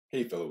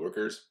Hey fellow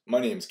workers,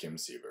 my name's Kim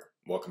Siever.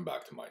 Welcome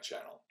back to my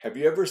channel. Have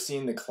you ever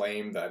seen the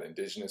claim that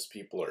Indigenous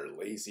people are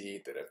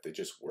lazy, that if they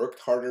just worked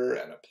harder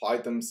and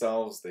applied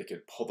themselves, they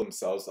could pull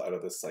themselves out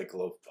of the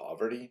cycle of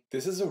poverty?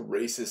 This is a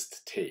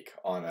racist take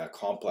on a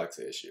complex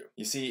issue.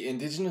 You see,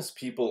 Indigenous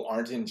people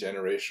aren't in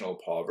generational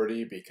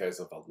poverty because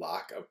of a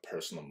lack of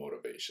personal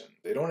motivation.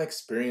 They don't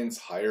experience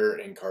higher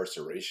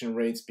incarceration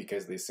rates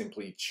because they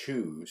simply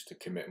choose to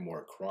commit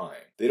more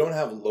crime. They don't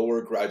have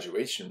lower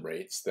graduation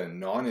rates than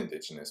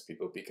non-Indigenous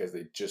people because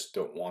they just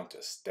don't want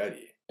to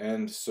study.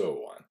 And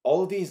so on.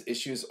 All of these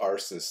issues are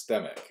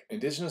systemic.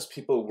 Indigenous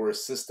people were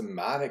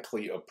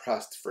systematically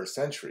oppressed for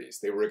centuries.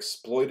 They were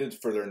exploited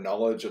for their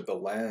knowledge of the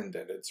land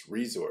and its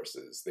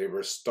resources. They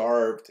were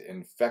starved,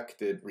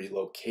 infected,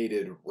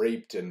 relocated,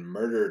 raped, and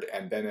murdered,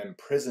 and then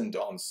imprisoned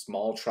on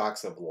small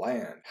tracts of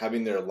land,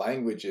 having their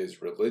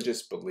languages,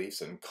 religious beliefs,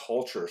 and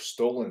culture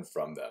stolen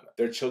from them.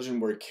 Their children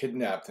were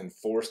kidnapped and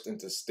forced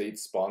into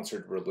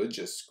state-sponsored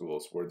religious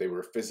schools where they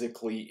were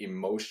physically,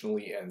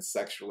 emotionally, and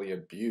sexually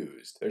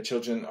abused. Their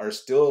children are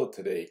still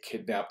today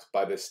kidnapped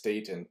by the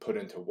state and put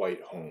into white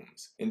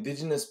homes.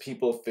 Indigenous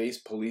people face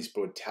police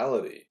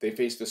brutality. They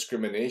face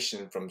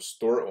discrimination from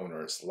store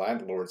owners,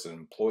 landlords, and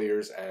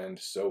employers, and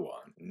so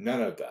on.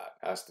 None of that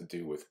has to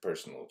do with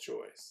personal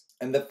choice.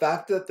 And the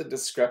fact that the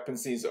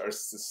discrepancies are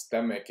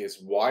systemic is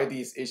why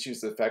these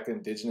issues affect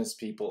Indigenous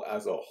people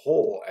as a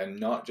whole and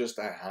not just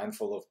a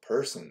handful of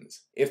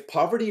persons. If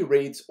poverty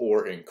rates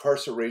or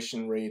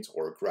incarceration rates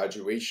or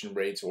graduation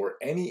rates or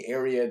any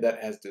area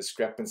that has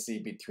discrepancy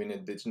between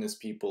Indigenous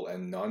people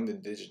and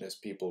non-Indigenous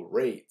people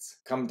rates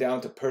come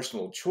down to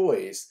personal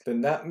choice, then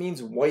that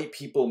means white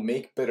people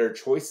make better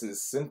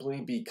choices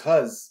simply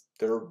because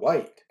they're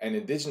white, and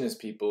Indigenous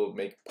people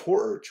make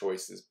poorer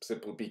choices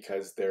simply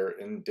because they're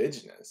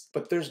Indigenous.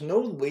 But there's no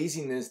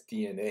laziness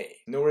DNA,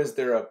 nor is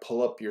there a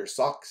pull up your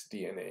socks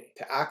DNA.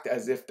 To act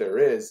as if there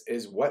is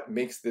what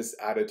makes this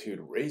attitude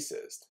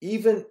racist.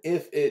 Even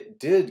if it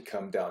did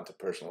come down to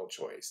personal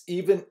choice,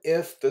 even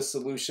if the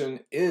solution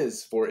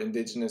is for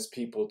Indigenous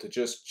people to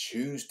just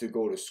choose to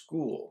go to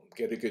school,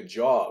 get a good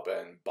job,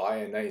 and buy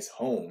a nice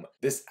home,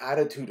 this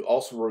attitude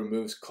also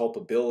removes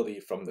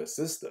culpability from the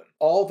system.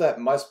 All that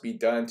must be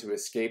done to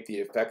escape the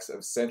effects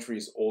of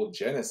centuries-old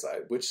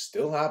genocide, which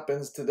still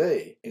happens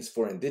today, is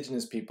for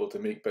Indigenous people to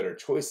make better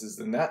choices,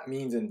 then that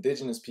means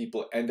Indigenous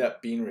people end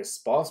up being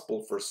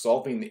responsible for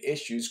solving the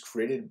issues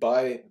created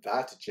by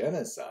that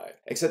genocide.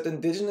 Except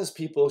Indigenous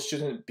people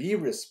shouldn't be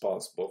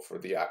responsible for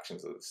the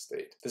actions of the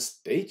state. The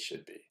state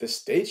should be. The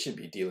state should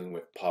be dealing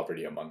with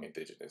poverty among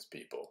Indigenous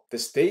people. The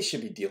state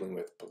should be dealing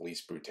with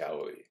police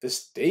brutality. The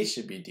state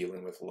should be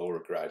dealing with lower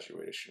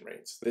graduation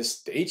rates. The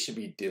state should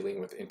be dealing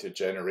with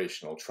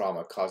intergenerational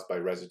trauma caused by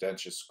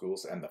residential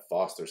schools and the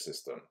foster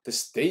system. The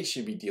state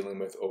should be dealing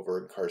with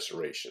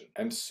over-incarceration,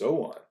 and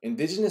so on.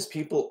 Indigenous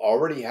people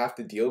already have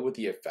to deal with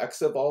the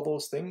effects of all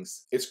those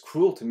things. It's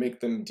cruel to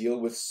make them deal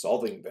with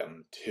solving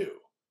them too.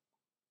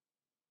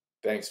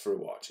 Thanks for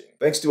watching.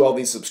 Thanks to all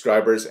these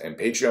subscribers and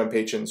Patreon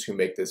patrons who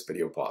make this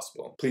video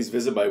possible. Please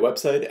visit my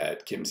website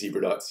at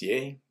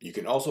kimsiever.ca. You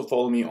can also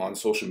follow me on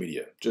social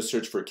media. Just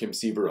search for Kim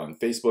Siever on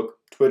Facebook,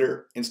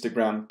 Twitter,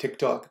 Instagram,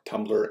 TikTok,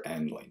 Tumblr,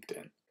 and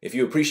LinkedIn. If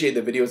you appreciate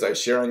the videos I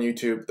share on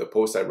YouTube, the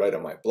posts I write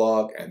on my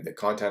blog, and the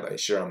content I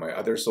share on my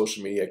other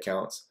social media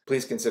accounts,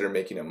 please consider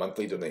making a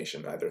monthly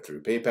donation either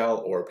through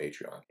PayPal or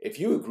Patreon. If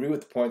you agree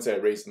with the points I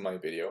raised in my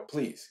video,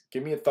 please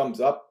give me a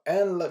thumbs up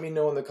and let me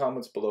know in the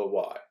comments below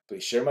why.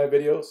 Please share my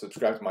video,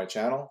 subscribe to my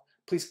channel.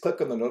 Please click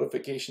on the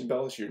notification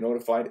bell so you're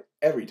notified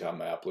every time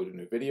I upload a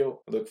new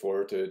video. I look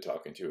forward to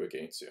talking to you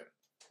again soon.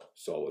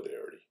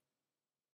 Solidarity.